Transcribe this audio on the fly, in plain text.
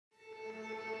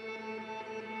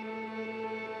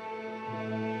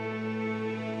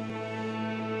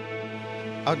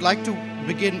I would like to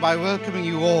begin by welcoming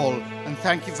you all and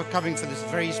thank you for coming for this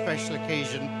very special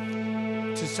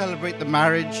occasion to celebrate the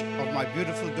marriage of my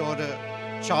beautiful daughter,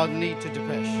 Chandni, to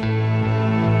Dipesh.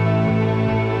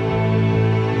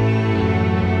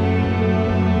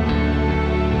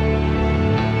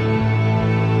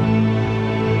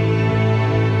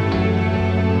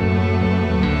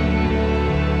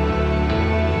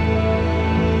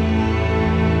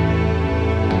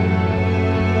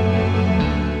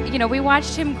 We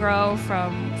watched him grow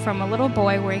from a little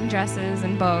boy wearing dresses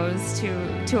and bows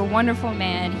to a wonderful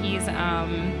man. He's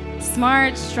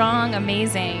smart, strong,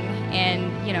 amazing,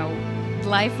 and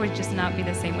life would just not be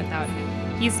the same without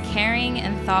him. He's caring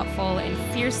and thoughtful and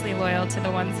fiercely loyal to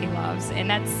the ones he loves, and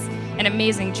that's an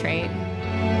amazing trait.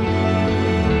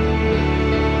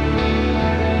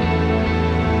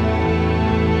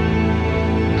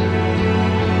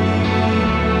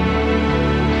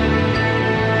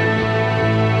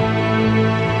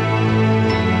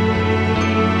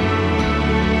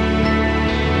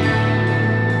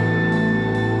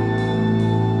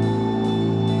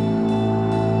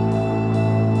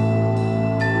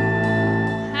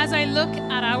 As I look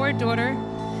at our daughter,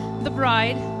 the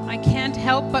bride, I can't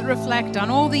help but reflect on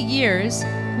all the years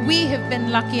we have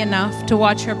been lucky enough to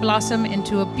watch her blossom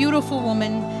into a beautiful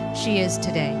woman she is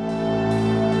today.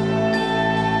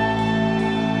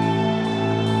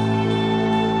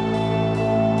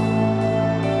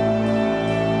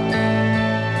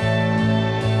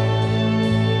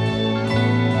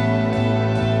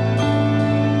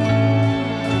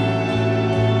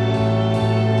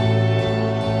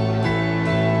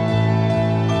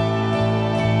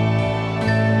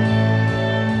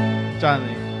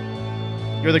 Chandni,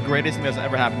 you're the greatest thing that's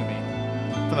ever happened to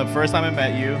me. From the first time I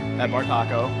met you at Bar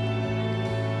Taco,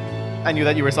 I knew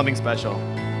that you were something special.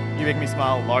 You make me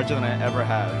smile larger than I ever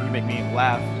have. You make me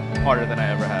laugh harder than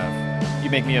I ever have. You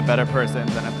make me a better person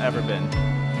than I've ever been.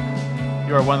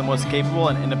 You are one of the most capable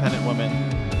and independent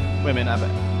women I've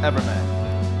ever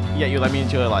met. Yet you let me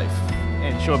into your life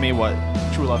and showed me what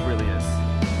true love really is.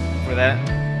 For that,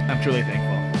 I'm truly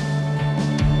thankful.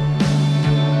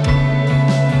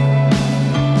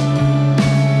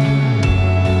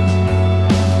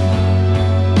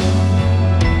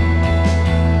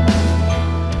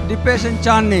 Dipesh and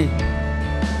Chandni,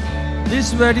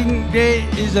 this wedding day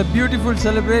is a beautiful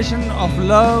celebration of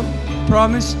love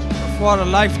promised for a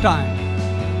lifetime.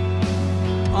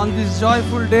 On this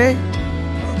joyful day,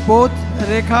 both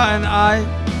Rekha and I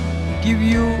give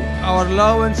you our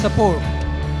love and support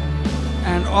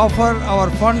and offer our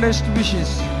fondest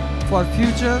wishes for a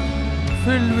future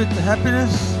filled with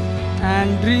happiness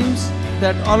and dreams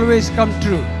that always come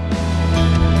true.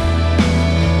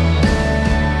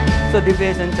 So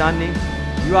Dipesh and Chandni,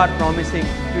 you are promising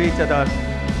to each other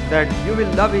that you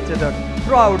will love each other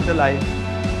throughout the life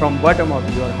from bottom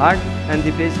of your heart. And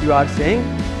Dipesh, you are saying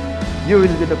you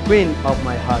will be the queen of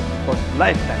my heart for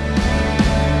lifetime.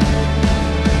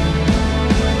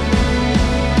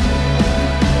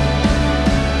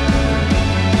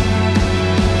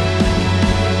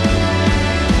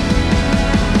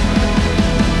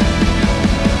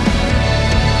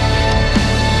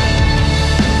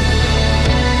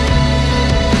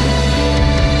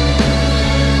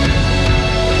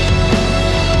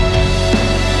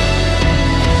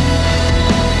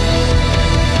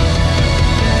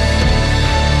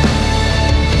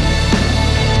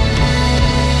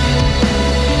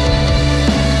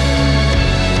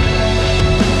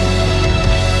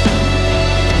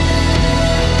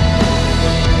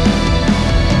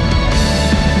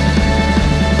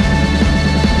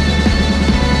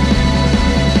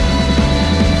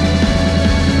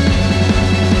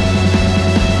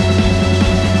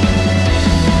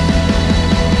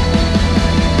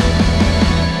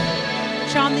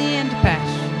 Chandni and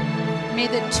Dipesh, may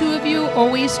the two of you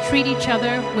always treat each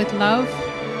other with love,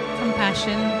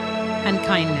 compassion, and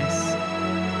kindness.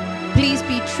 Please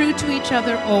be true to each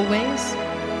other always.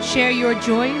 Share your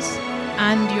joys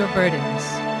and your burdens.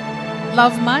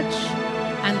 Love much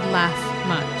and laugh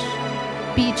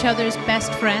much. Be each other's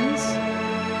best friends.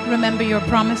 Remember your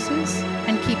promises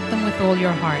and keep them with all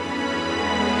your heart.